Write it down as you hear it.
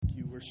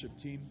worship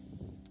team.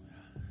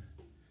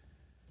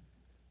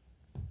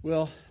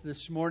 Well,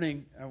 this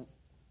morning, I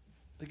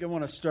think I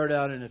want to start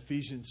out in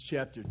Ephesians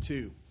chapter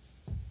 2.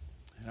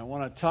 And I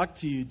want to talk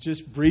to you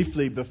just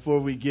briefly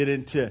before we get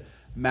into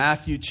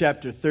Matthew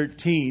chapter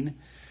 13.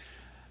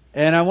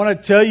 And I want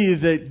to tell you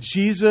that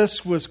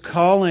Jesus was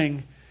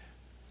calling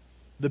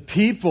the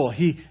people.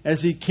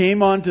 As he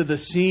came onto the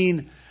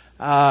scene,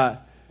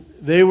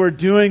 they were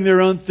doing their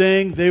own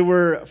thing. They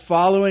were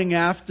following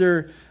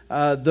after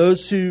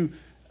those who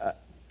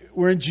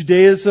were in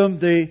Judaism.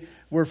 They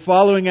were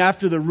following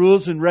after the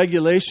rules and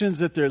regulations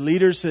that their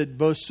leaders had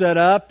both set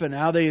up and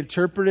how they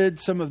interpreted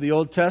some of the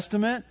Old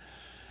Testament.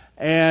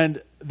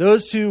 And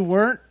those who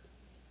weren't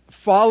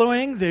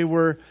following, they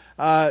were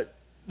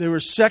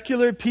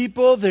secular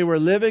people. They were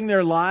living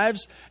their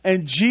lives.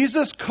 And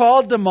Jesus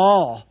called them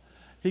all.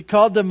 He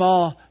called them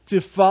all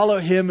to follow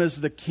Him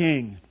as the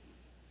King.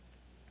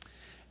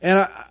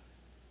 And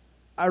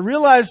I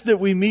realize that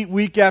we meet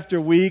week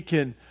after week,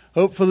 and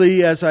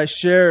hopefully as I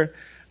share,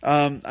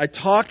 I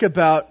talk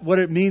about what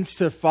it means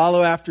to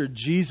follow after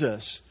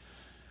Jesus.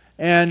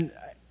 And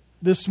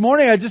this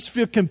morning I just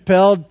feel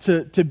compelled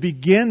to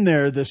begin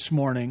there this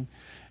morning.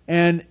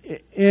 And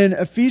in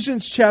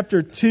Ephesians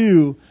chapter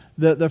 2,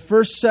 the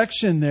first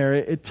section there,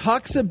 it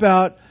talks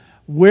about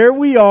where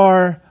we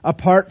are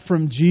apart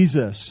from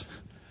Jesus.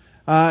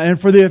 And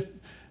for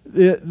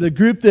the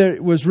group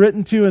that was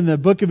written to in the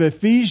book of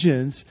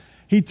Ephesians,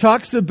 he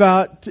talks to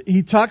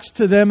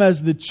them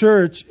as the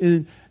church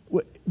in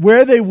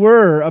where they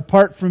were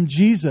apart from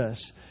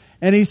Jesus.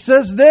 And he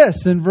says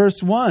this in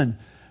verse 1,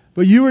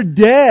 "But you were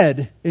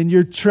dead in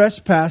your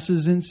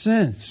trespasses and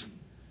sins."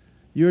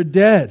 You're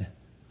dead.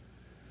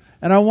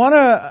 And I want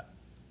to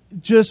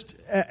just,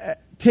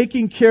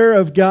 taking care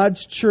of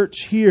God's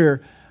church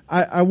here,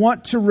 I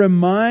want to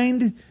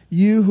remind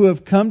you who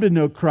have come to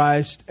know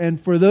Christ,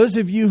 and for those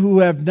of you who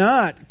have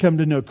not come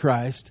to know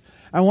Christ,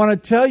 I want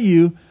to tell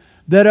you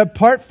that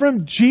apart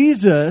from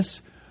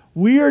Jesus,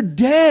 we are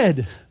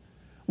dead.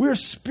 We're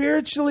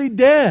spiritually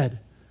dead.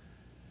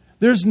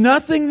 There's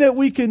nothing that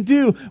we can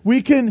do.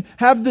 We can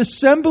have the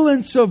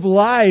semblance of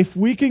life.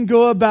 We can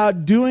go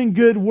about doing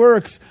good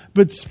works,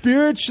 but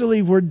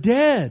spiritually we're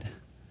dead.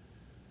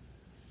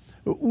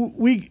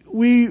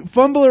 We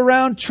fumble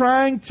around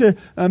trying to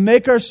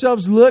make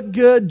ourselves look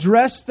good,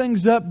 dress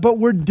things up, but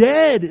we're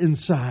dead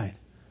inside.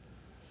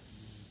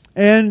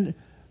 And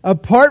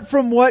apart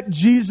from what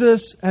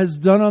Jesus has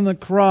done on the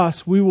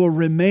cross, we will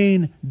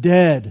remain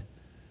dead.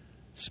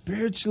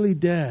 Spiritually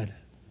dead.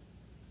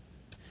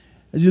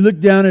 As you look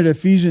down at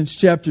Ephesians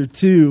chapter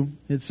 2,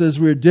 it says,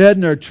 "We are dead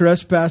in our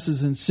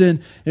trespasses and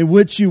sin, in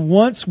which you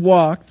once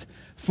walked,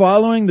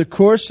 following the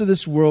course of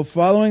this world,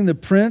 following the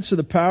prince of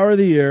the power of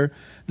the air,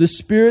 the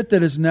spirit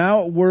that is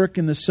now at work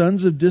in the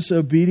sons of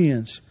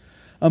disobedience,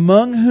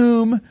 among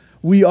whom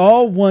we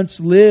all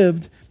once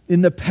lived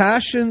in the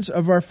passions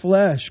of our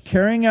flesh,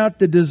 carrying out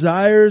the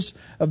desires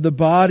of the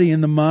body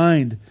and the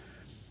mind,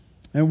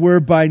 and were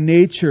by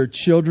nature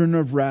children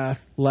of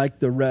wrath like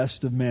the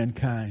rest of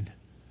mankind."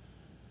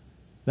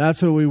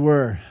 That's what we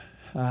were.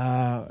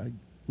 I'd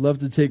love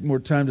to take more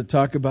time to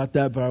talk about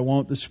that, but I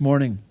won't this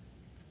morning.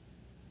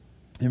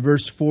 In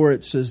verse 4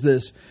 it says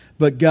this,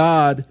 "But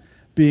God,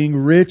 being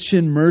rich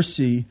in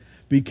mercy,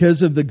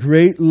 because of the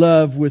great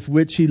love with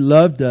which He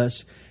loved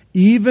us,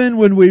 even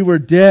when we were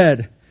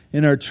dead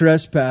in our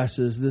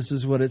trespasses," this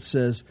is what it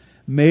says,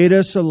 "made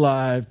us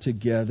alive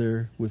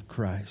together with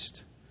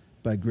Christ.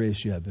 By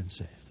grace you have been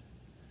saved."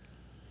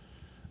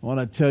 I want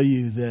to tell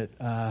you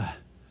that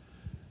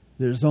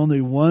there's only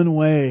one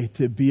way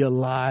to be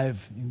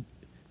alive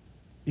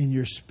in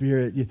your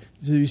spirit,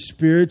 to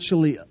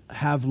spiritually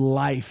have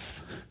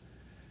life.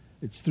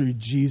 It's through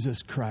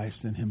Jesus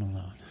Christ and Him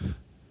alone.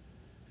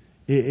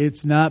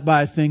 It's not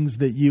by things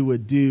that you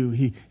would do.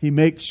 He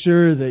makes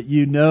sure that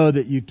you know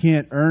that you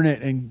can't earn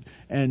it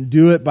and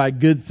do it by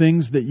good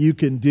things that you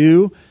can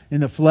do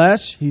in the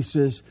flesh. He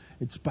says,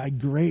 it's by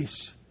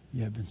grace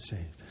you have been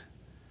saved.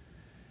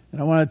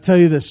 And I want to tell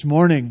you this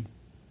morning,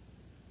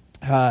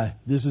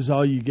 this is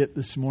all you get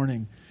this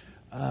morning.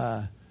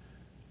 I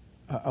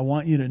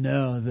want you to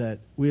know that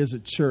we as a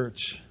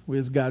church, we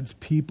as God's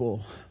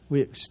people, we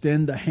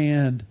extend a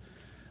hand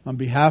on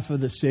behalf of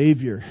the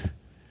Savior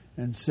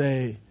and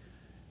say,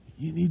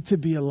 you need to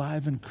be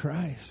alive in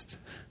Christ.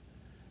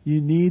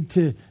 You need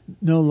to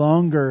no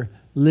longer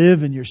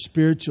live in your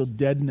spiritual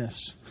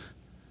deadness,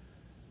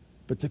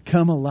 but to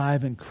come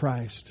alive in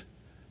Christ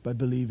by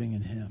believing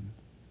in Him.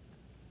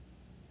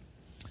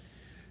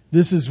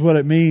 This is what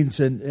it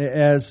means. And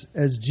as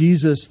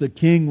Jesus the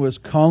King was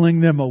calling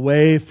them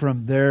away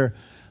from their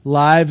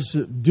lives,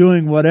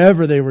 doing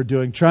whatever they were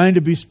doing, trying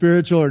to be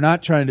spiritual or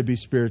not trying to be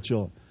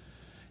spiritual,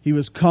 He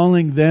was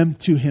calling them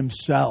to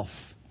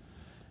Himself.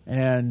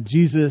 And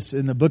Jesus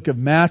in the book of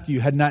Matthew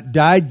had not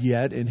died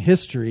yet in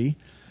history,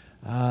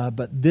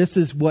 but this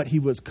is what He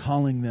was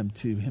calling them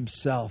to,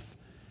 Himself.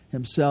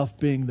 Himself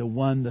being the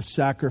one, the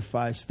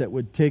sacrifice that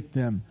would take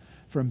them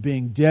from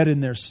being dead in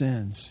their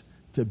sins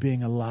to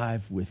being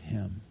alive with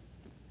Him.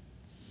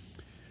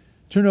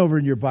 Turn over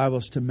in your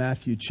Bibles to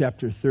Matthew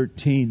chapter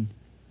 13,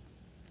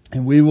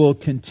 and we will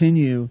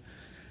continue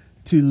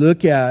to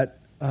look at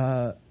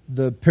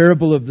the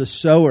parable of the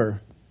sower.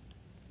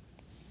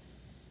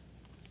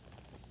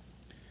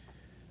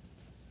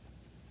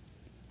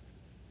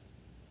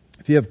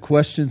 If you have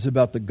questions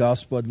about the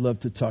gospel, I'd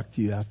love to talk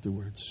to you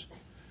afterwards.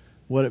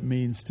 What it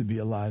means to be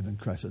alive in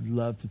Christ. I'd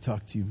love to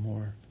talk to you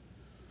more.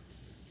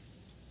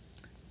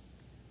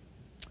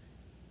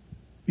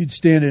 If you'd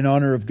stand in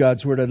honor of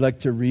God's Word, I'd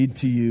like to read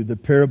to you the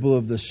parable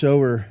of the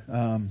sower,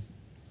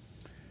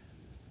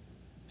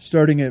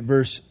 starting at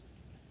verse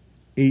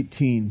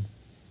 18.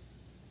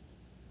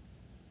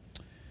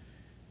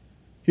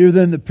 Hear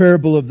then the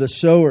parable of the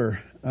sower.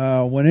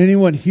 When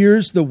anyone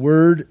hears the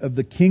word of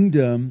the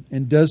kingdom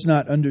and does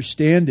not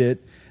understand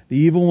it, the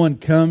evil one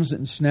comes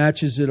and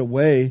snatches it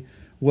away,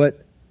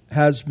 what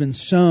has been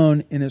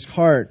sown in his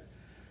heart.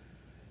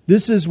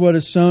 This is what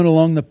is sown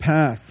along the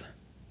path.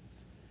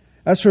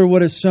 As for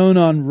what is sown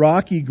on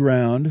rocky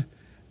ground,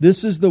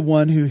 this is the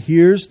one who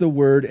hears the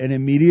word and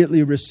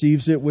immediately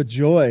receives it with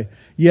joy,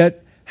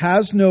 yet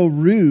has no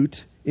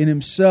root in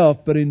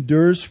himself, but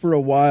endures for a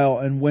while.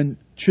 And when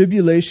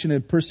tribulation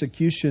and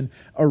persecution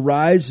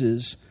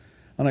arises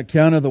on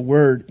account of the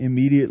word,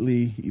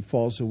 immediately he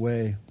falls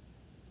away.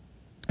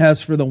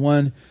 As for the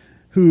one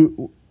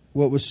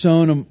what was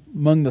sown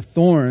among the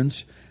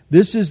thorns,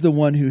 this is the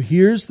one who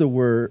hears the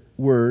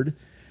word,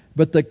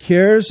 but the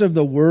cares of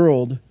the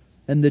world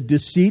and the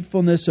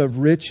deceitfulness of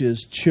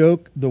riches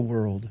choke the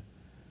word,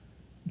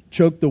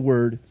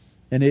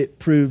 and it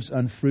proves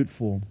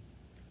unfruitful.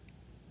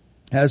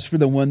 As for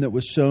the one that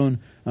was sown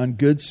on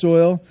good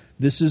soil,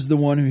 this is the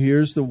one who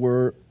hears the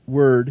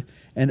word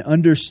and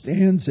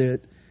understands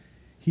it.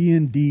 He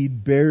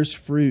indeed bears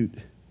fruit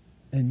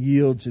and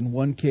yields in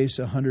one case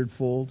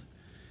 100-fold,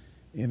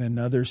 in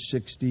another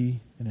 60,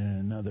 and in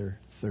another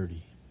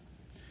 30.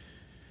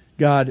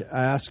 God,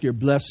 I ask your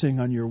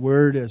blessing on your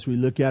word as we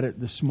look at it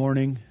this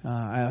morning.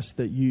 I ask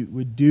that you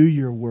would do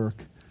your work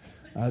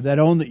that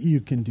only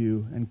you can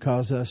do and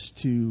cause us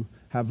to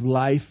have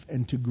life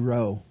and to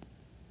grow.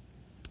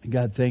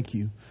 God, thank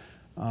you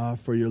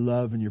for your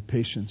love and your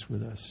patience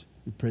with us.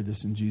 We pray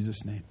this in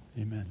Jesus' name.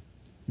 Amen.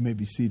 You may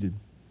be seated.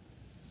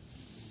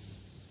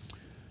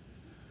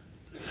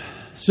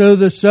 So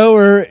the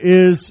sower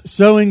is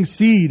sowing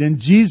seed, and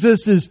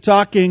Jesus is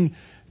talking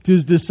to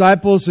his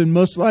disciples and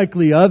most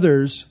likely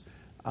others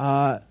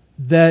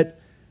that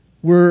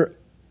were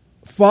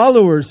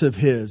followers of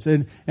his.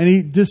 And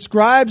he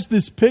describes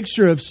this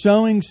picture of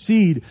sowing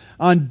seed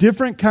on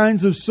different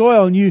kinds of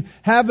soil. And you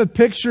have a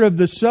picture of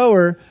the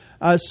sower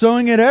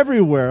sowing it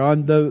everywhere,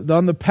 on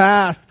the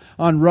path,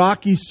 on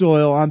rocky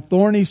soil, on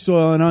thorny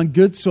soil, and on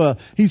good soil.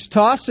 He's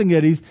tossing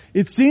it.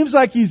 It seems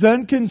like he's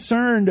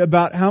unconcerned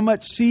about how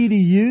much seed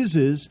he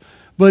uses,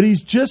 but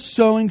he's just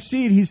sowing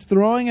seed. He's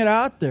throwing it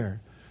out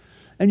there.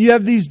 And you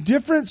have these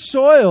different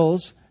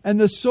soils, and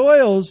the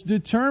soils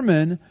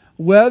determine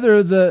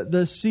whether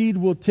the seed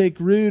will take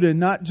root, and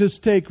not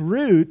just take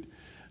root,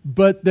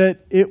 but that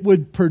it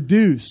would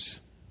produce.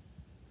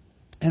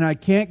 And I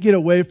can't get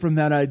away from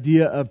that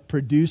idea of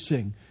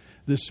producing.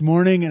 This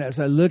morning, and as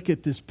I look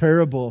at this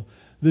parable,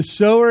 the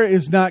sower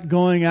is not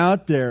going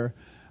out there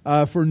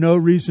for no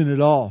reason at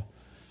all.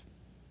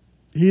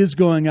 He is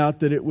going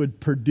out that it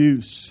would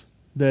produce,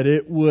 that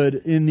it would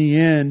in the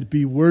end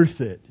be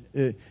worth it,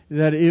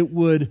 that it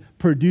would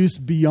produce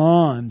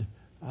beyond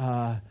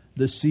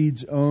the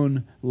seed's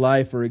own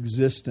life or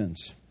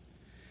existence.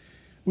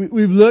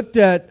 We've looked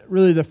at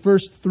really the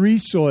first three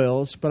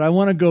soils, but I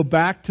want to go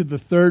back to the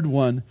third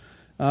one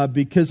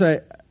because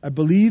I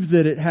believe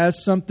that it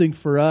has something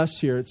for us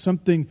here. It's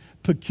something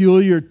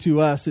peculiar to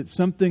us. It's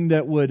something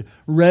that would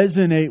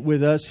resonate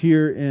with us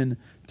here in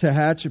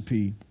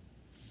Tehachapi.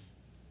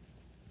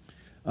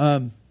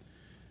 How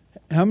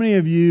many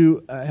of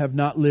you have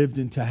not lived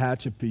in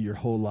Tehachapi your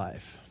whole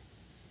life?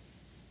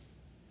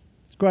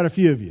 It's quite a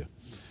few of you.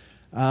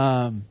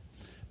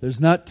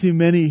 There's not too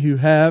many who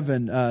have,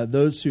 and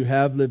those who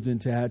have lived in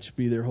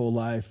Tehachapi their whole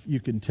life, you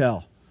can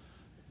tell.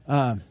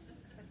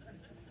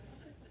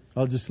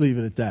 I'll just leave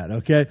it at that,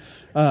 okay?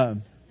 It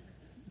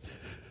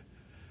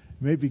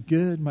may be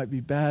good, might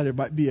be bad, it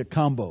might be a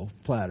combo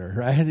platter,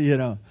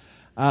 right?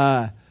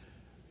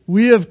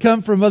 We have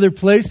come from other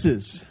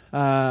places.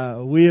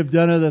 We have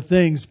done other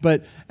things.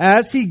 But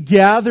as He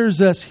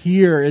gathers us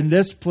here in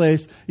this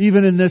place,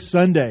 even in this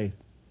Sunday,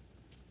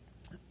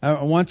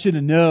 I want you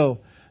to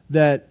know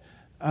that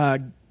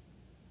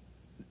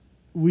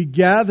we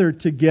gather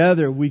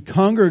together, we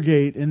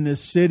congregate in this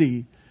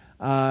city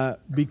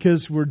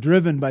because we're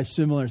driven by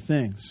similar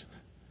things.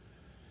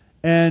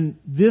 And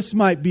this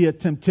might be a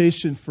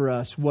temptation for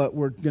us, what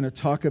we're going to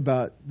talk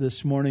about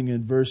this morning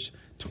in verse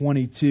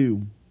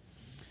 22.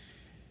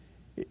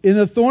 In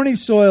the thorny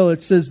soil,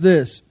 it says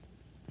this.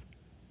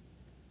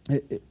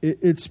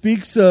 It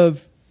speaks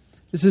of,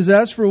 it says,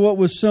 as for what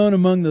was sown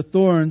among the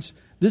thorns,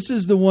 this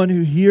is the one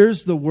who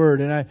hears the word.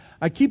 And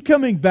I keep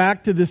coming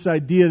back to this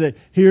idea that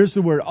hears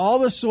the word. All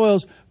the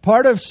soils,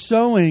 part of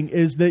sowing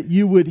is that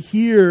you would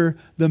hear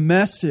the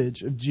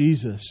message of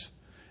Jesus.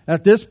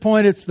 At this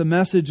point, it's the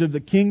message of the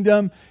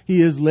kingdom.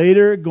 He is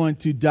later going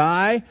to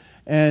die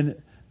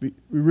and be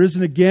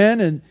risen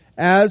again. And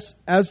as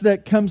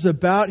that comes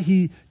about,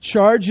 He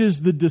charges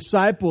the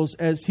disciples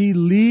as He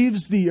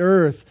leaves the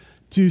earth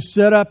to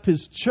set up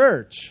His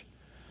church.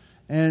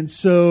 And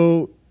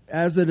so,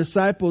 as the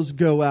disciples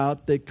go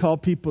out, they call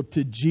people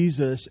to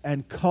Jesus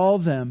and call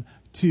them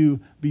to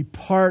be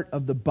part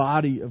of the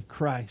body of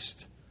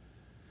Christ.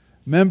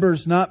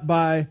 Members not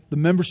by the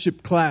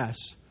membership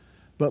class,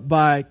 but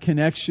by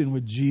connection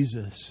with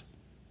Jesus.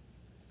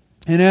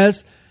 And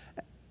as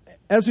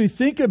we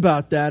think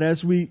about that,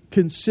 as we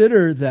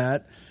consider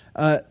that,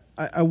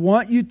 I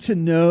want you to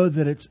know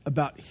that it's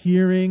about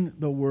hearing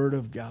the Word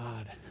of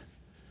God,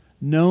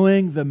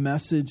 knowing the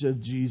message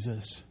of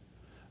Jesus.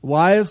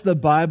 Why is the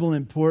Bible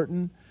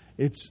important?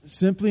 It's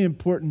simply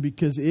important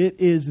because it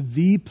is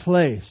the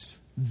place,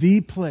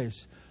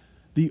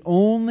 the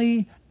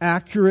only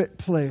accurate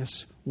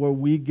place where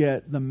we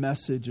get the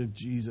message of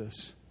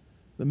Jesus.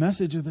 The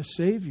message of the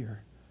Savior.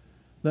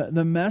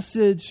 The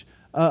message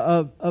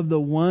of the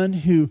one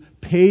who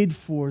paid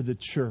for the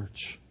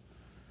church.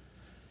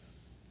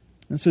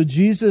 And so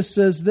Jesus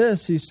says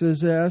this. He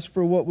says, as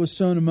for what was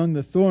sown among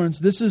the thorns,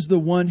 this is the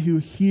one who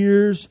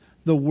hears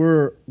the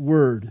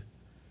word.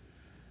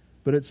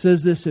 But it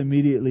says this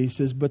immediately. He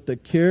says, but the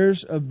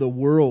cares of the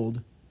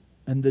world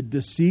and the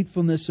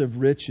deceitfulness of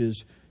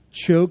riches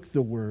choke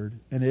the word,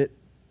 and it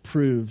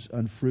proves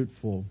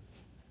unfruitful.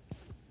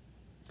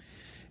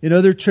 In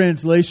other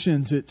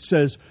translations, it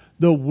says,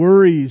 the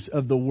worries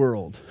of the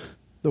world.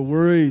 The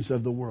worries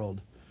of the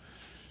world.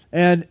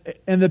 And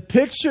the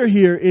picture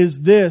here is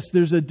this.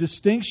 There's a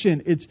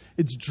distinction.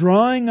 It's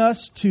drawing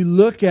us to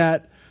look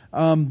at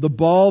the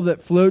ball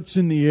that floats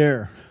in the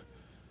air.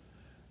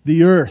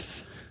 The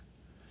earth.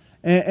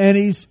 And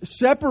He's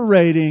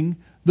separating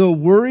the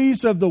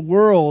worries of the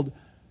world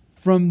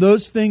from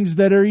those things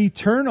that are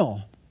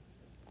eternal.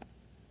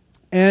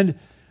 And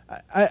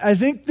I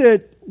think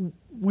that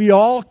we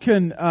all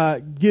can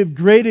give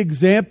great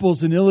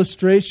examples and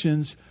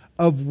illustrations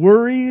of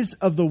worries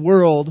of the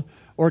world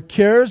or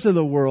cares of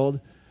the world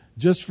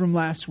just from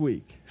last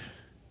week.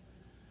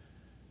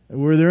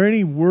 Were there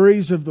any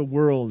worries of the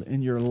world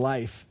in your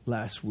life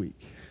last week?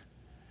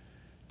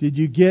 Did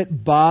you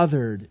get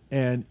bothered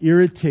and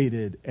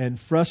irritated and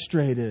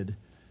frustrated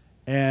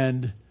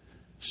and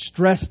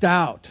stressed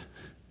out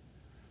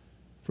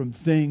from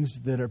things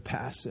that are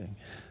passing?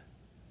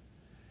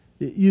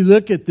 You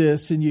look at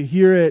this and you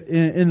hear it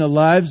in the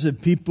lives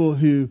of people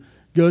who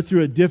go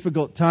through a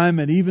difficult time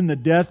and even the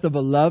death of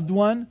a loved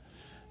one.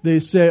 They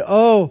say,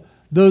 oh,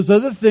 those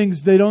other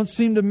things, they don't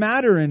seem to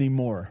matter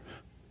anymore.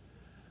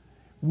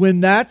 When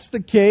that's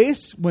the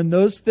case, when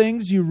those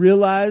things you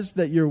realize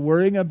that you're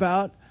worrying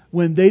about,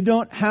 when they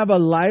don't have a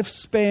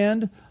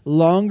lifespan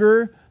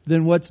longer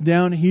than what's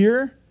down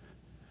here,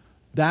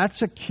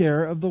 that's a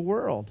care of the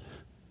world.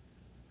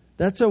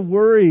 That's a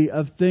worry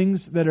of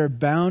things that are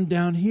bound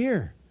down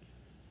here.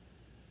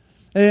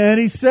 And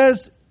he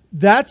says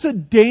that's a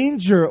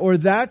danger, or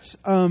that's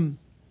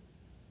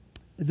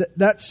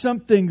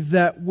something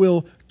that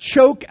will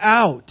choke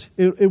out.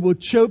 It will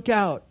choke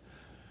out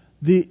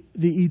the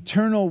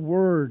eternal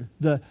word,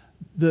 the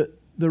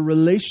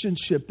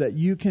relationship that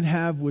you can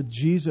have with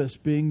Jesus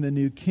being the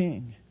new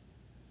King.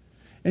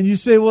 And you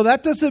say, well,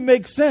 that doesn't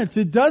make sense.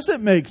 It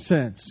doesn't make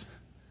sense.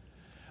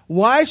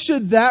 Why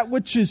should that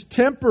which is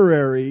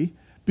temporary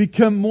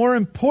become more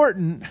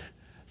important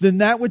than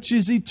that which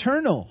is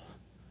eternal?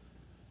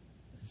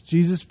 It's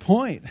Jesus'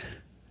 point.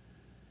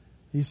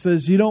 He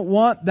says you don't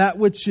want that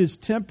which is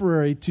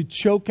temporary to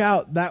choke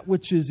out that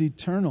which is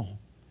eternal.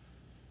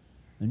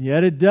 And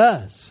yet it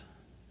does.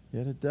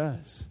 Yet it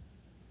does.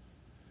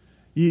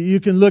 You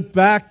can look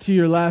back to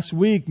your last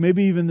week,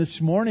 maybe even this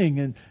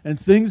morning, and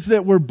things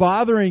that were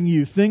bothering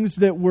you, things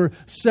that were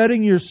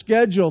setting your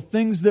schedule,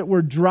 things that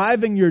were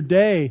driving your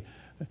day.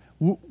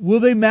 Will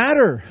they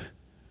matter?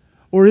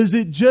 Or is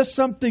it just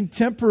something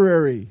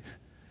temporary?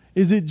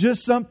 Is it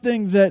just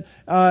something that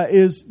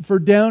is for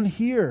down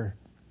here?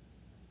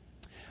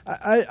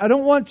 I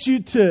don't want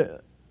you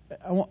to...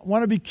 I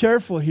want to be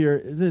careful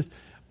here.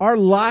 Our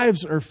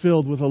lives are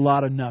filled with a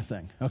lot of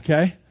nothing,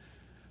 okay?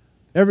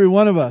 Every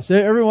one of us,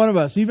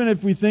 even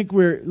if we think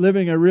we're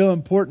living a real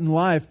important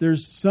life,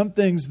 there's some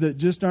things that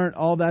just aren't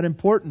all that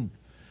important.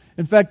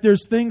 In fact,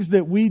 there's things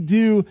that we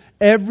do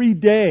every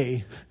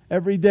day.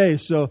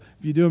 So if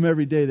you do them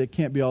every day, they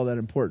can't be all that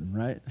important,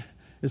 right?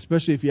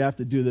 Especially if you have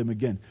to do them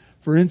again.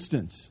 For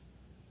instance,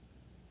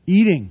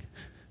 eating.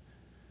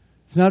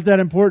 It's not that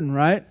important,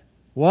 right?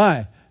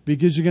 Why?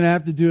 Because you're going to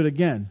have to do it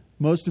again.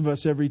 Most of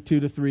us every 2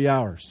 to 3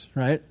 hours,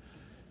 right?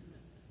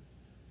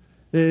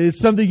 It's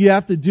something you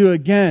have to do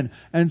again.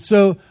 And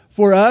so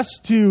for us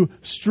to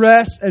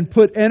stress and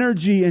put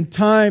energy and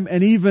time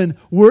and even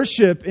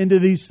worship into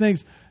these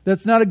things,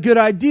 that's not a good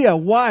idea.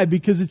 Why?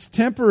 Because it's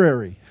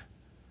temporary.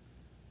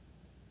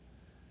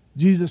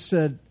 Jesus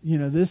said,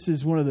 this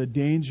is one of the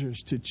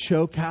dangers to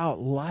choke out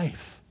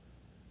life.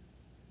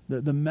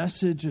 The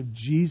message of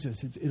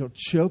Jesus, it'll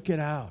choke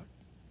it out.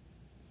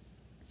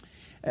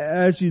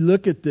 as you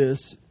look at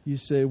this, you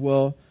say,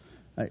 well,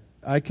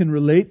 I can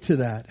relate to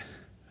that.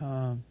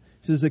 It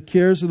says the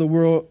cares of the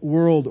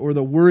world or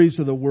the worries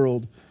of the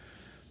world.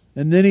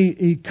 And then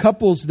he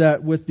couples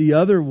that with the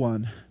other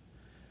one,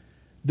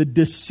 the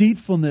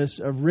deceitfulness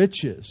of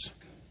riches.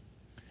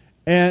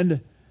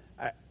 And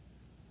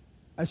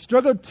I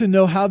struggled to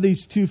know how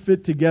these two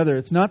fit together.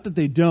 It's not that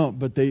they don't,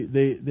 but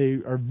they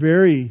are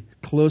very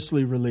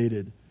closely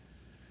related.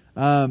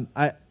 I'm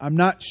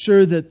not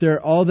sure that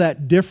they're all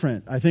that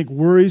different. I think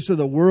worries of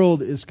the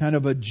world is kind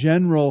of a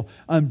general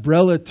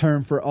umbrella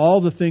term for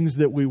all the things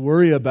that we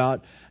worry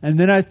about. And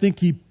then I think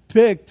he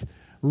picked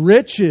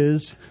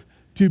riches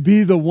to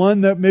be the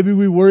one that maybe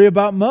we worry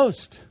about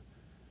most.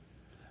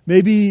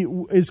 Maybe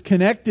is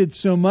connected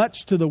so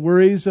much to the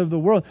worries of the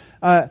world.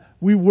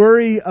 We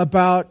worry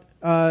about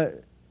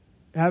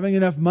having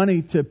enough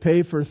money to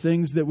pay for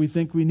things that we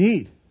think we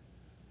need.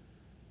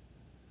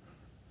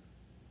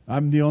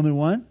 I'm the only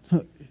one?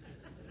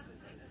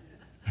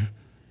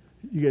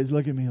 You guys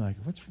look at me like,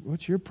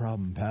 what's your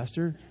problem,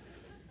 Pastor?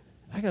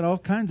 I got all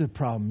kinds of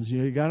problems.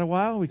 You got a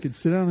while? We could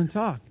sit down and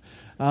talk.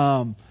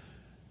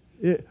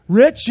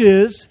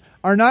 Riches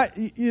are not,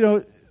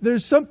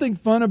 there's something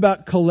fun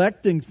about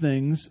collecting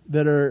things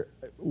that are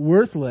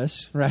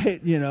worthless,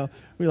 right?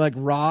 We like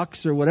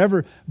rocks or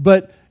whatever.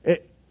 But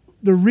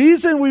the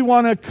reason we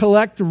want to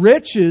collect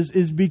riches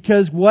is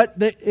because what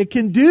it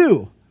can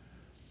do.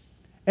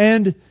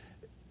 And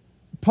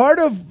part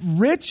of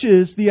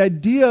riches, the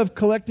idea of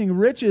collecting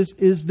riches,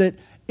 is that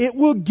it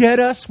will get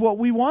us what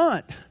we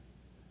want.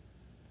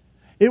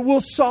 It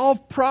will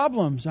solve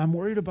problems. I'm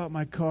worried about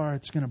my car.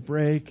 It's going to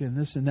break and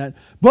this and that.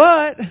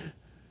 But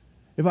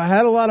if I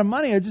had a lot of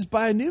money, I'd just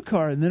buy a new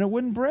car and then it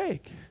wouldn't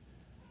break.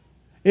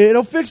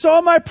 It'll fix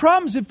all my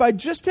problems. If I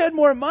just had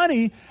more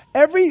money,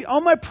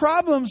 all my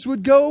problems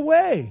would go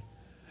away.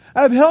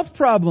 I have health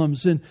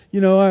problems and,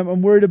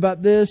 I'm worried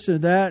about this or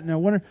that and I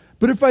wonder.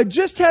 But if I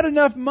just had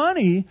enough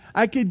money,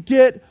 I could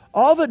get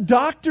all the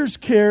doctor's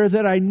care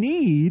that I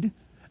need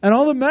and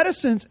all the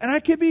medicines and I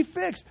could be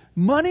fixed.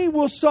 Money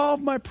will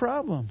solve my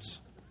problems.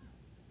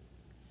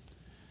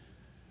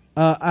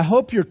 I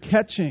hope you're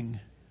catching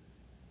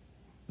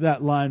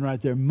that line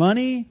right there.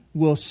 Money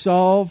will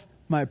solve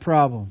my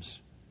problems.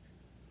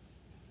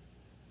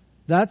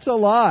 That's a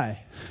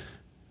lie.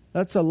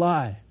 That's a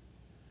lie.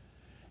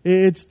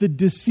 It's the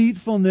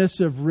deceitfulness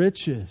of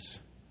riches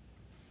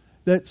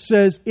that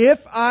says,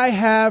 if I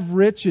have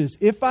riches,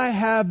 if I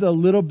have a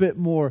little bit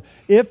more,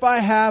 if I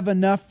have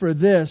enough for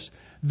this,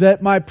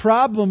 that my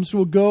problems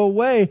will go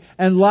away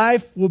and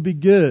life will be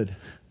good.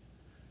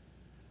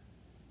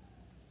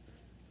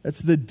 That's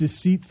the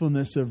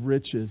deceitfulness of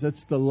riches.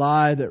 That's the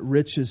lie that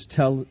riches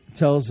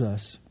tells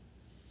us.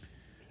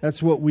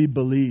 That's what we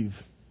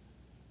believe.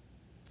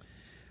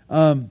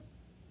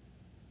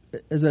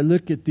 As I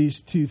look at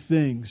these two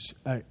things,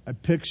 I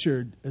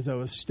pictured, as I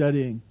was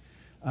studying,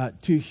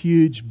 two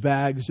huge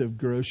bags of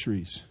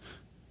groceries.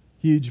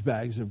 Huge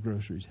bags of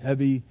groceries,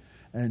 heavy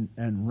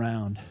and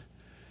round.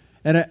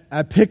 And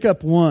I pick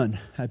up one.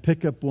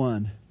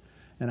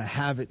 And I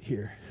have it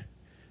here.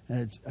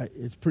 And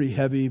it's pretty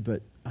heavy,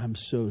 but I'm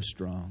so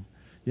strong.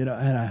 And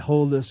I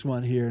hold this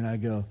one here and I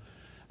go,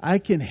 I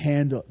can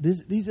handle this.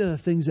 These are the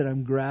things that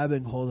I'm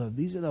grabbing hold of.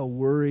 These are the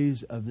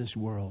worries of this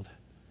world.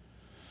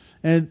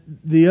 And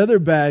the other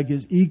bag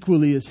is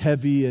equally as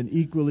heavy and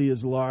equally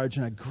as large.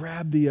 And I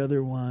grab the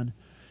other one.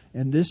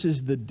 And this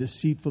is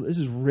this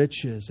is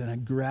riches. And I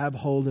grab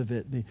hold of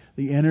it,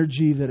 the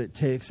energy that it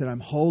takes. And I'm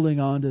holding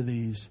on to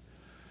these.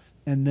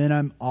 And then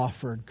I'm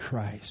offered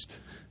Christ.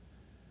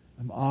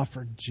 I'm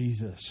offered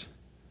Jesus.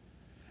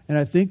 And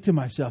I think to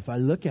myself, I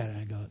look at it and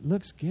I go, it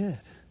looks good.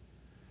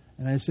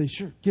 And I say,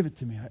 sure, give it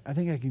to me. I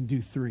think I can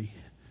do 3.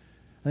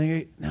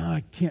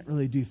 I can't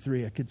really do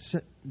 3. I could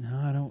set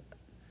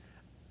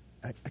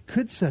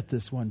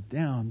this one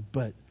down,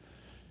 but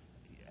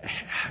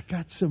I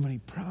got so many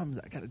problems.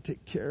 I got to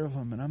take care of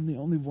them, and I'm the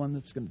only one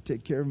that's going to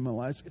take care of them in my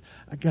life.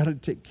 I got to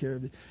take care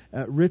of it.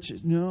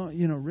 Riches. No,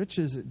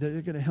 riches,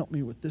 they're going to help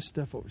me with this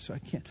stuff over, so I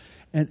can't.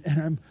 And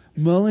I'm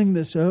mulling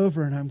this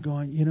over, and I'm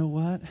going, you know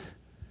what?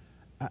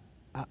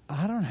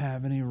 I don't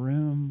have any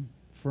room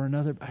for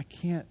another. I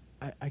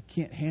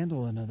can't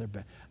handle another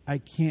bag. I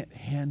can't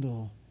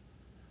handle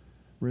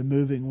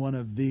removing one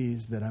of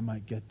these that I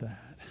might get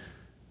that.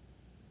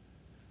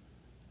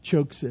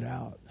 Chokes it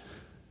out.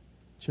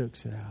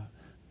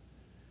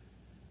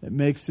 It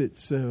makes it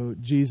so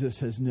Jesus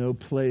has no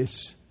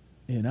place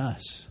in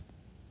us.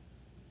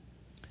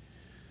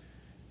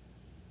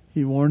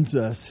 He warns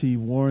us, he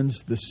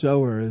warns the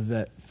sower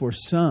that for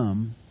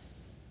some,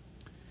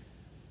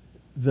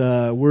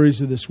 the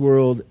worries of this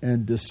world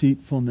and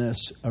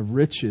deceitfulness of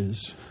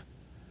riches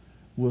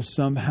will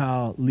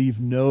somehow leave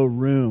no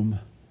room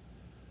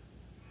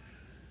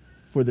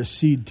for the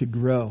seed to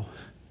grow,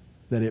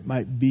 that it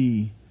might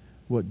be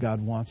what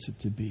God wants it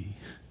to be.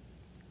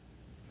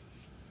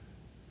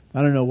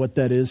 I don't know what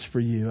that is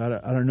for you. I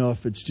don't know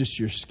if it's just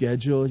your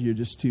schedule. You're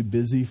just too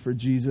busy for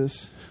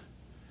Jesus.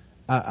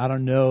 I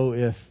don't know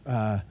if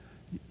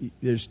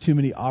there's too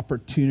many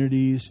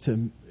opportunities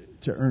to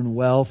earn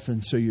wealth,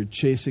 and so you're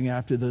chasing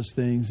after those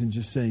things and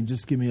just saying,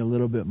 just give me a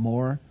little bit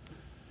more.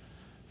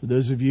 For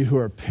those of you who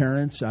are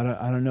parents, I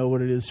don't know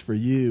what it is for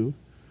you,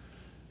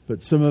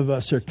 but some of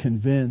us are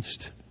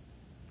convinced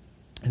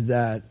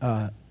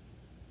that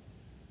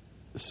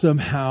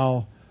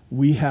somehow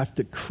we have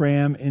to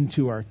cram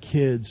into our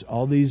kids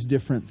all these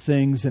different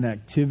things and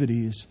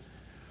activities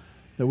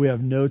that we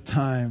have no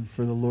time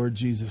for the Lord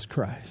Jesus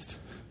Christ.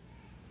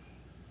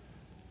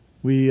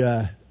 We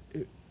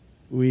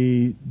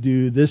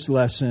do this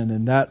lesson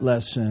and that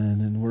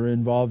lesson, and we're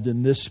involved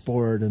in this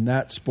sport and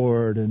that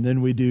sport, and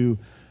then we do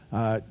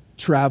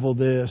travel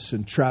this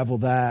and travel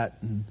that,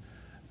 and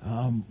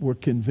we're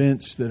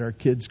convinced that our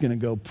kid's going to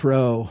go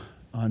pro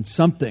on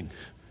something.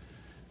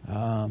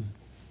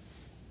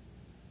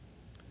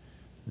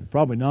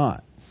 Probably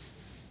not.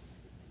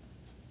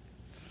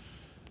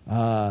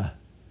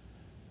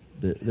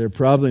 They're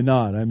probably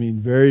not. I mean,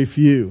 very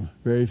few.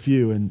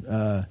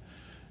 And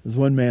as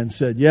one man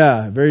said,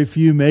 yeah, very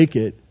few make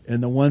it,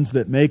 and the ones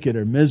that make it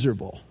are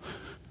miserable.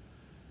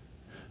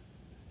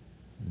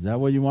 Is that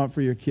what you want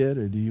for your kid,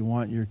 or do you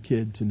want your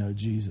kid to know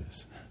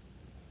Jesus?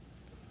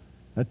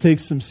 That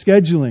takes some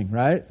scheduling,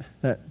 right?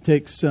 That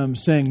takes some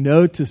saying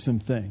no to some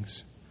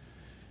things.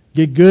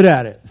 Get good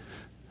at it.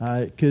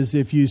 Because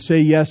if you say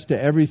yes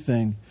to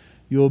everything,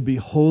 you will be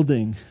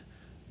holding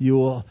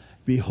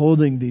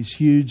these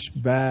huge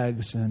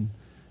bags and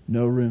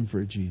no room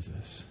for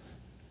Jesus.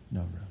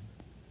 No room.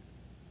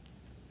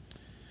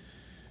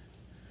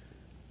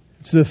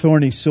 It's the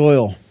thorny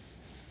soil.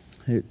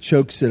 It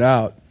chokes it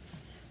out.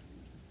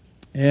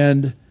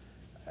 And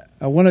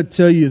I want to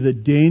tell you the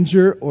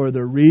danger, or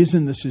the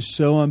reason this is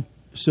so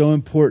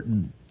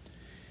important.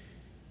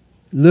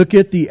 Look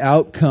at the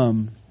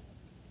outcome.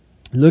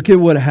 Look at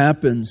what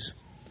happens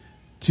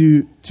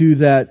to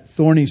that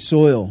thorny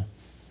soil.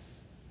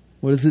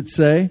 What does it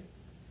say?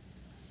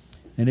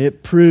 And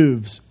it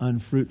proves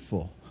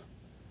unfruitful.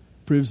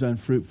 Proves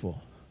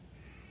unfruitful.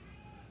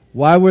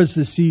 Why was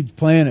the seed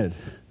planted?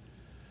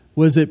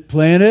 Was it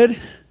planted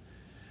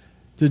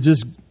to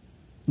just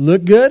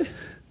look good?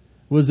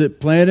 Was it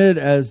planted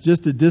as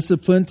just a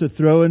discipline to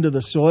throw into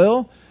the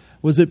soil?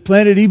 Was it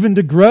planted even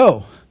to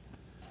grow?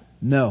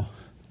 No.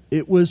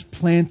 It was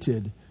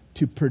planted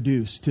to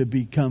produce, to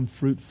become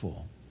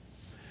fruitful.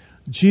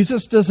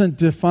 Jesus doesn't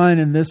define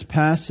in this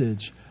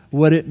passage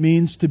what it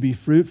means to be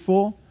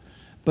fruitful,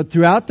 but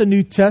throughout the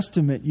New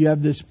Testament you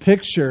have this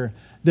picture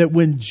that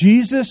when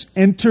Jesus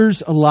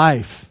enters a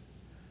life,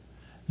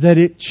 that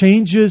it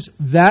changes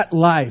that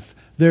life.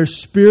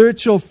 There's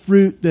spiritual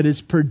fruit that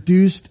is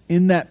produced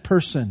in that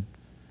person.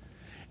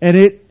 And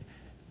it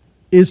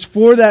is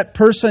for that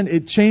person,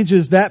 it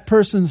changes that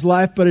person's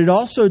life, but it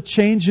also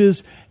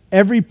changes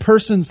every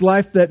person's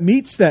life that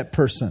meets that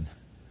person.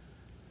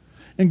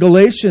 In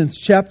Galatians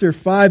chapter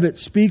 5, it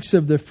speaks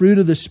of the fruit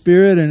of the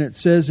Spirit, and it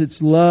says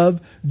it's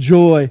love,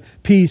 joy,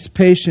 peace,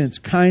 patience,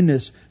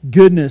 kindness,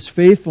 goodness,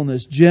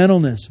 faithfulness,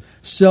 gentleness,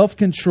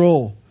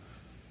 self-control.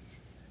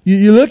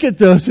 You look at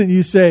those and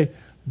you say,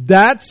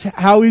 that's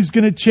how He's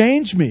going to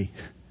change me.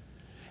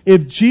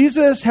 If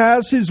Jesus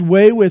has His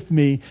way with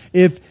me,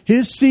 if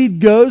His seed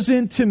goes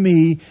into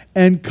me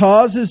and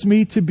causes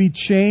me to be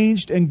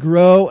changed and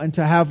grow and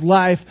to have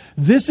life,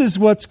 this is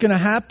what's going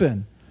to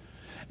happen.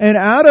 And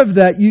out of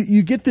that,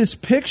 you get this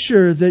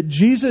picture that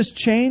Jesus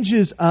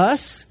changes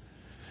us,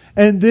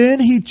 and then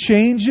He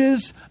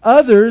changes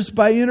others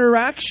by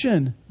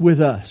interaction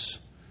with us.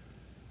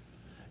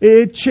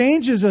 It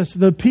changes us,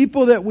 the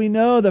people that we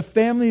know, the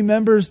family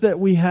members that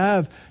we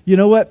have. You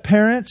know what,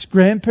 parents,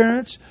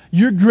 grandparents,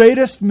 your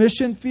greatest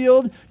mission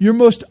field, your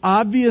most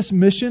obvious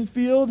mission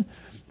field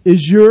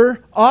is your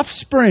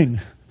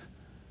offspring.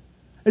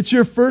 It's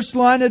your first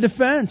line of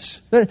defense.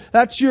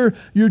 That's your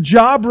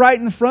job right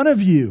in front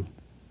of you.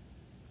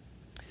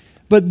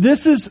 But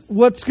this is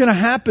what's going to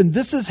happen.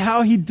 This is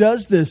how He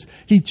does this.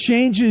 He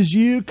changes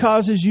you,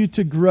 causes you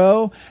to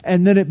grow,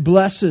 and then it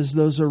blesses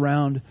those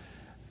around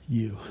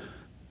you.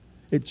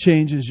 It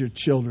changes your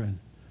children.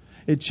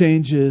 It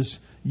changes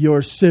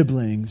your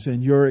siblings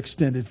and your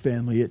extended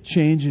family. It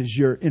changes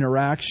your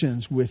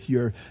interactions with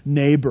your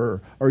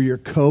neighbor or your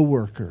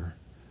coworker.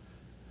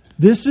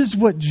 This is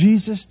what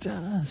Jesus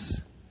does.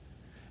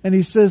 And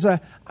He says,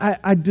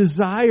 I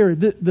desire,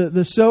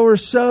 the sower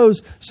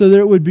sows so that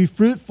it would be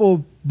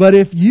fruitful. But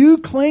if you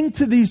cling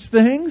to these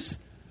things,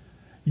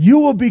 you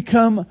will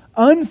become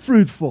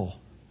unfruitful.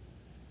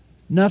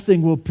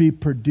 Nothing will be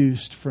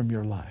produced from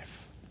your life.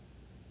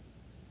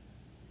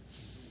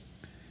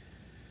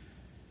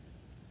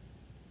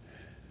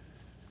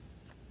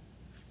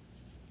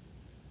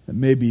 It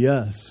may be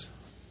us.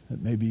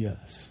 It may be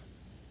us.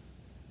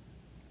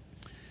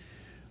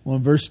 Well,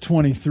 in verse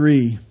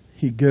 23,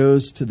 He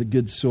goes to the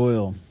good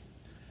soil.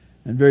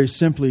 And very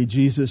simply,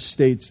 Jesus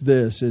states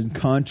this in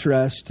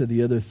contrast to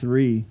the other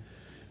three,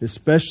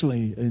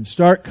 especially in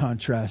stark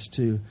contrast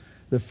to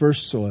the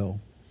first soil.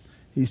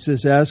 He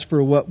says, as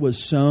for what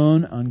was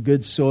sown on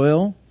good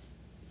soil,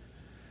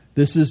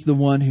 this is the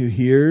one who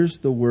hears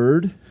the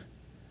word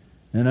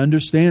and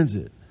understands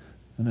it.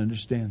 And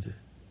understands it.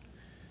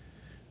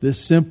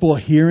 This simple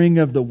hearing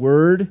of the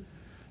Word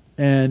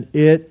and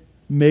it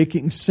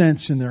making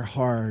sense in their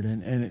heart,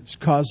 and it's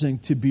causing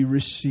to be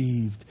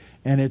received.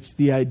 And it's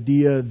the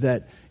idea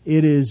that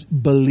it is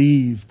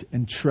believed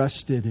and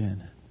trusted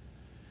in.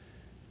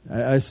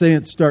 I say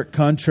in stark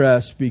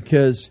contrast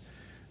because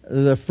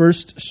the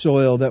first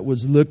soil that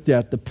was looked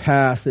at, the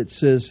path, it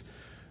says,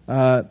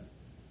 the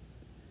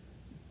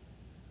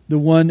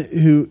one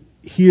who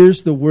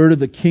hears the word of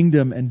the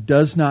kingdom and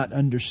does not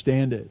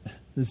understand it.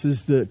 This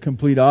is the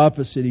complete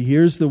opposite. He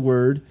hears the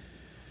word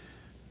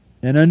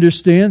and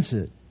understands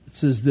it. It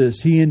says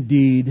this, he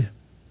indeed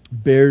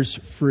bears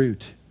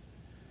fruit.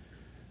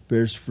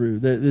 Bears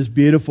fruit. This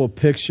beautiful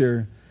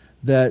picture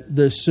that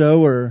the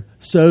sower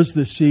sows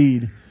the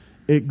seed,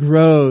 it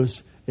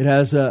grows, it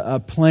has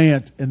a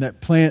plant, and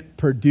that plant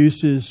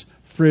produces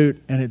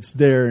fruit, and it's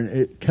there, and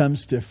it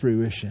comes to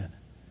fruition.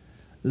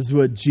 This is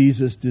what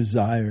Jesus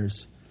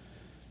desires.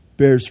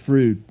 Bears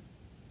fruit.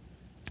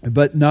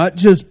 But not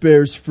just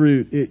bears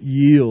fruit, it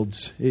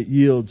yields. It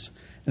yields.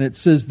 And it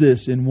says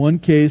this, in one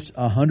case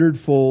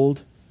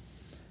 100-fold,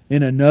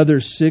 in another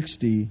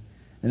 60,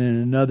 and in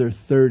another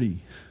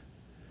 30.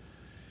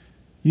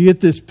 You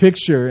get this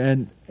picture,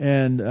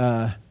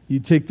 and you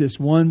take this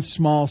one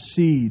small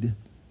seed,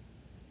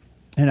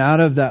 and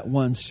out of that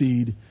one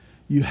seed,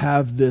 you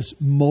have this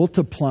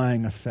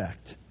multiplying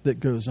effect that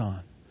goes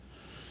on.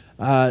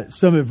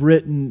 Some have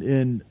written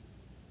in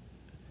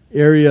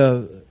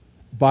area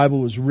Bible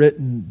was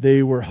written,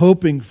 they were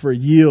hoping for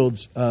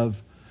yields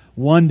of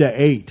 1 to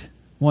 8.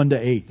 1 to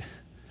 8.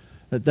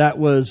 That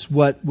was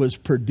what was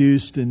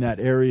produced in that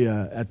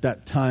area at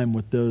that time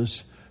with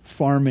those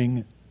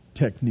farming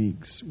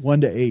techniques.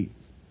 1 to 8.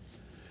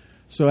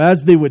 So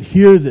as they would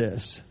hear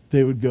this,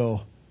 they would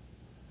go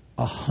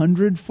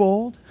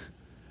 100-fold,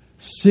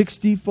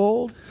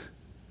 60-fold,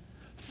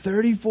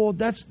 30-fold.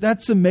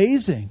 That's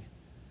amazing.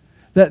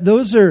 That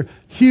those are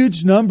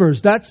huge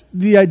numbers. That's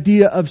the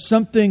idea of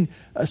something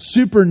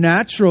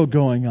supernatural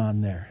going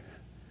on there.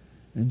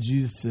 And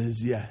Jesus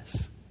says,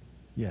 yes,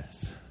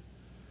 yes.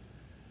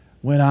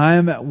 When I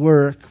am at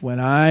work, when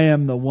I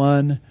am the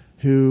one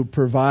who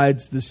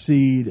provides the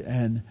seed,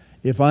 and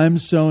if I'm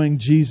sowing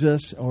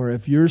Jesus, or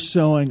if you're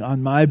sowing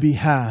on my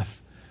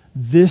behalf,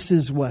 this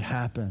is what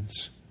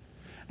happens.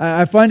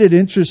 I find it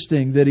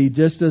interesting that he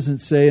just doesn't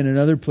say, and in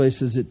other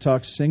places it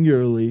talks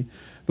singularly,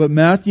 but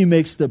Matthew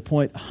makes the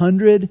point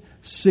 100,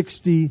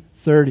 60,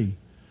 30.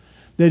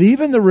 That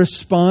even the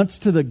response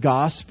to the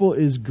gospel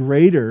is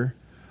greater,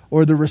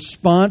 or the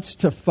response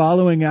to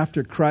following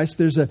after Christ,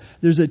 there's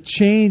a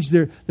change.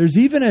 There's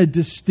even a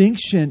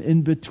distinction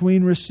in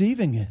between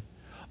receiving it.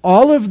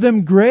 All of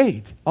them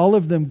great,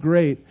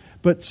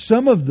 but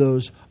some of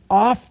those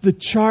off the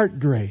chart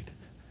great.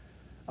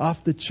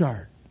 Off the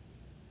chart.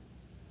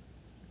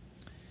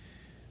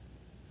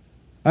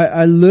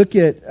 I look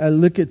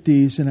at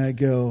these and I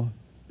go,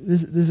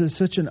 this is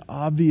such an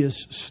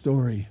obvious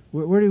story.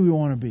 Where do we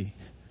want to be?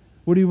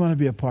 What do you want to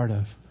be a part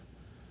of?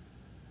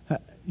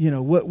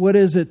 What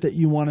is it that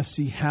you want to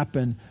see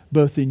happen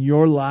both in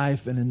your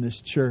life and in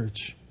this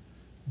church?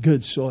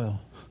 Good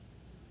soil.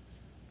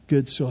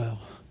 Good soil.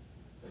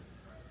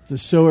 The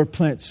sower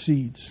plants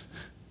seeds.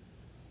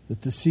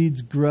 That the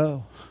seeds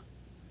grow.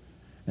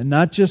 And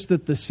not just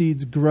that the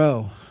seeds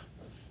grow,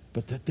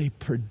 but that they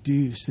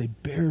produce, they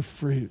bear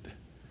fruit.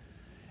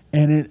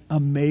 And in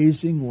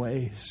amazing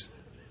ways.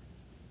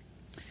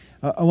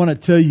 I want to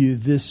tell you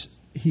this,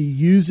 he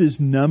uses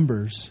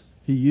numbers.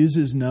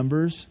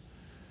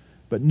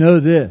 But know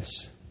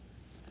this,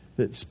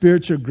 that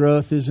spiritual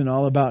growth isn't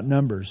all about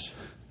numbers.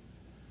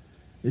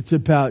 It's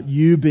about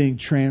you being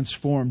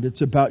transformed.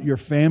 It's about your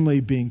family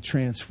being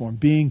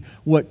transformed, being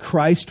what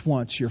Christ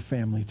wants your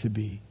family to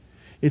be.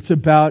 It's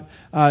about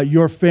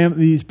your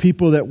family, these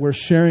people that we're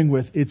sharing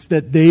with. It's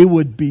that they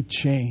would be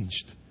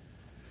changed.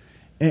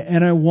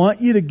 And I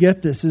want you to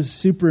get this. This is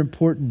super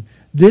important.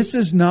 This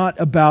is not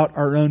about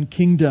our own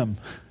kingdom.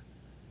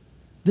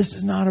 This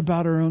is not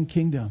about our own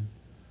kingdom.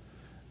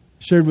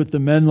 I shared with the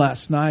men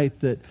last night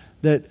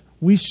that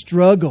we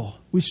struggle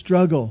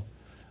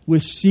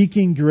with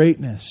seeking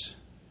greatness.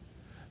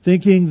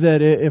 Thinking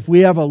that if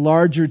we have a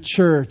larger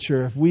church,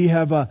 or if we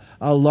have a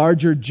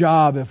larger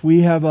job, if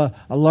we have a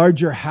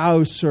larger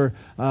house, or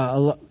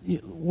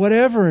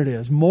whatever it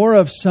is, more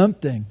of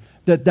something,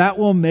 that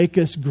will make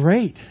us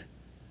great.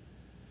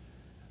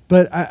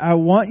 But I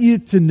want you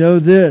to know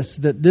this,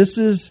 that this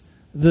is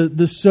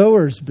the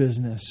sower's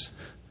business.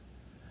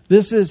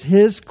 This is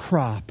his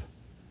crop.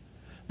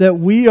 That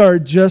we are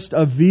just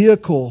a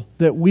vehicle,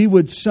 that we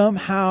would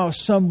somehow,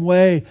 some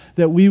way,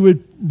 that we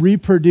would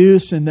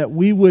reproduce, and that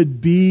we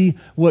would be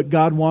what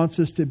God wants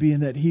us to be,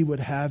 and that He would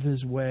have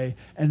His way,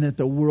 and that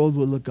the world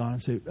would look on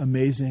and say,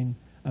 amazing,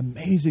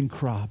 amazing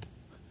crop.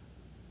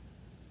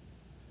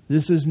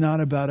 This is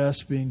not about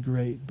us being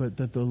great, but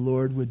that the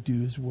Lord would do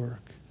His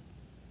work.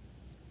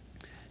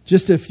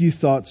 Just a few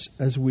thoughts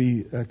as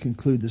we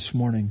conclude this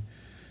morning.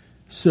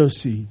 Sow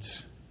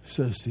seeds.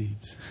 Sow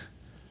seeds.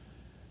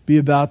 Be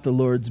about the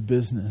Lord's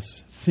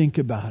business. Think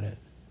about it.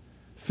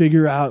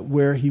 Figure out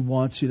where He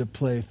wants you to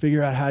play.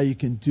 Figure out how you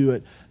can do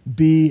it.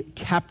 Be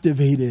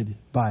captivated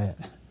by it.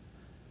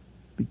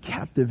 Be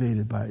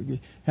captivated by it.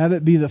 Have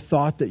it be the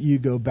thought that you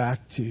go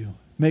back to.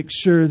 Make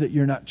sure that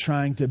you're not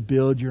trying to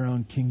build your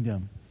own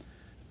kingdom,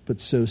 but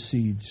sow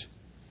seeds.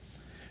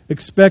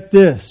 Expect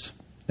this,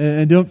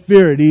 and don't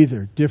fear it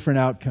either. Different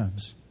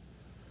outcomes.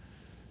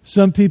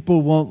 Some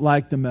people won't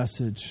like the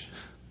message.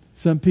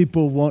 Some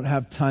people won't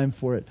have time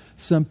for it.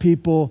 Some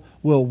people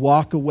will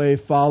walk away,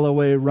 fall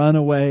away, run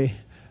away.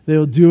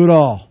 They'll do it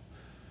all.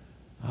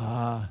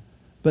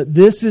 But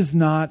this is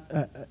not,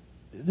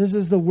 this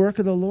is the work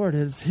of the Lord.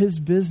 It's His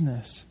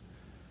business.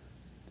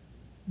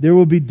 There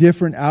will be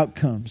different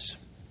outcomes.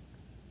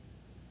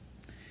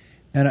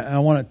 And I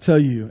want to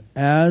tell you,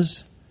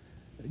 as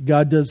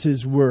God does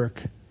His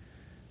work,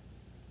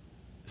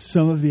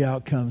 some of the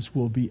outcomes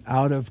will be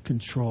out of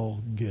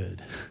control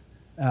good.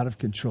 Out of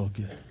control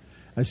good.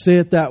 I say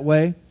it that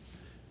way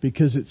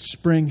because it's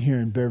spring here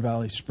in Bear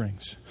Valley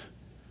Springs.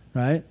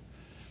 Right?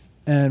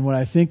 And when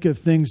I think of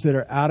things that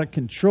are out of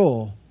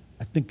control,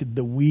 I think of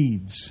the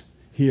weeds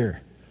here.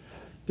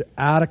 They're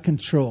out of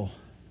control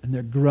and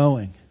they're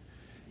growing.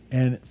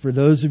 And for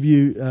those of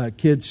you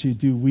kids who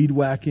do weed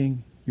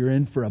whacking, you're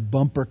in for a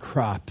bumper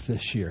crop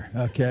this year,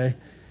 okay?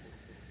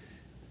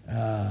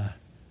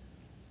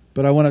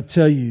 But I want to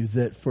tell you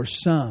that for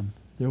some,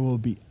 there will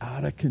be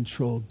out of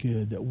control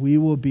good, that we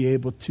will be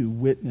able to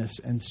witness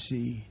and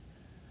see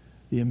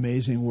the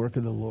amazing work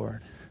of the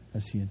Lord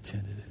as He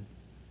intended it.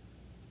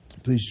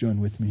 Please join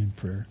with me in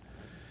prayer.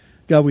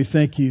 God, we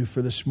thank You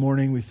for this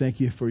morning. We thank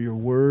You for Your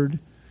word.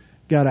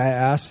 God, I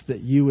ask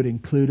that You would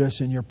include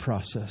us in Your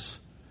process.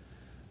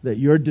 That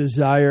Your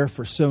desire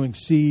for sowing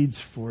seeds,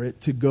 for it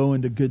to go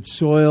into good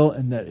soil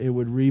and that it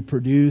would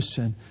reproduce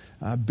and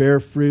bear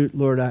fruit.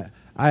 Lord, I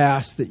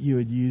ask that You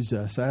would use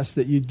us. I ask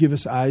that You'd give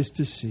us eyes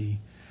to see.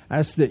 I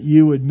ask that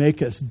You would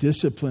make us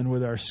disciplined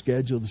with our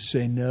schedule to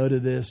say no to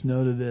this,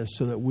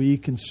 so that we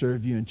can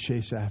serve You and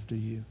chase after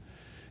You.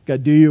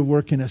 God, do Your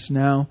work in us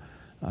now.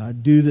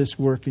 Do this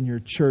work in Your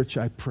church,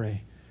 I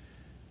pray.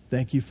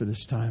 Thank You for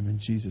this time in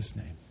Jesus'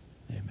 name.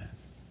 Amen.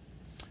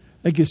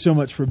 Thank you so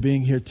much for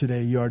being here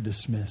today. You are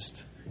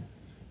dismissed.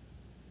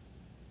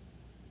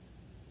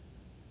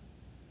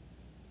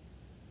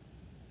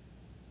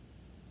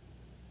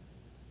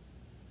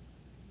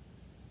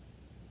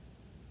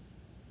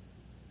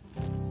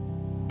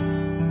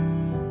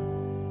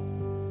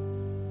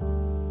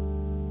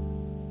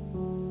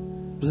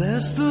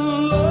 Bless the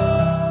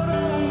Lord,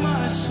 oh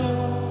my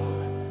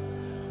soul,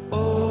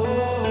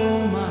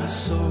 oh my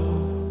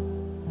soul.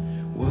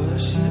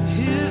 Worship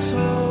His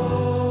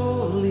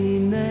holy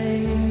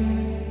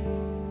name.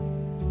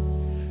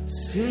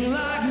 Sing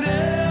like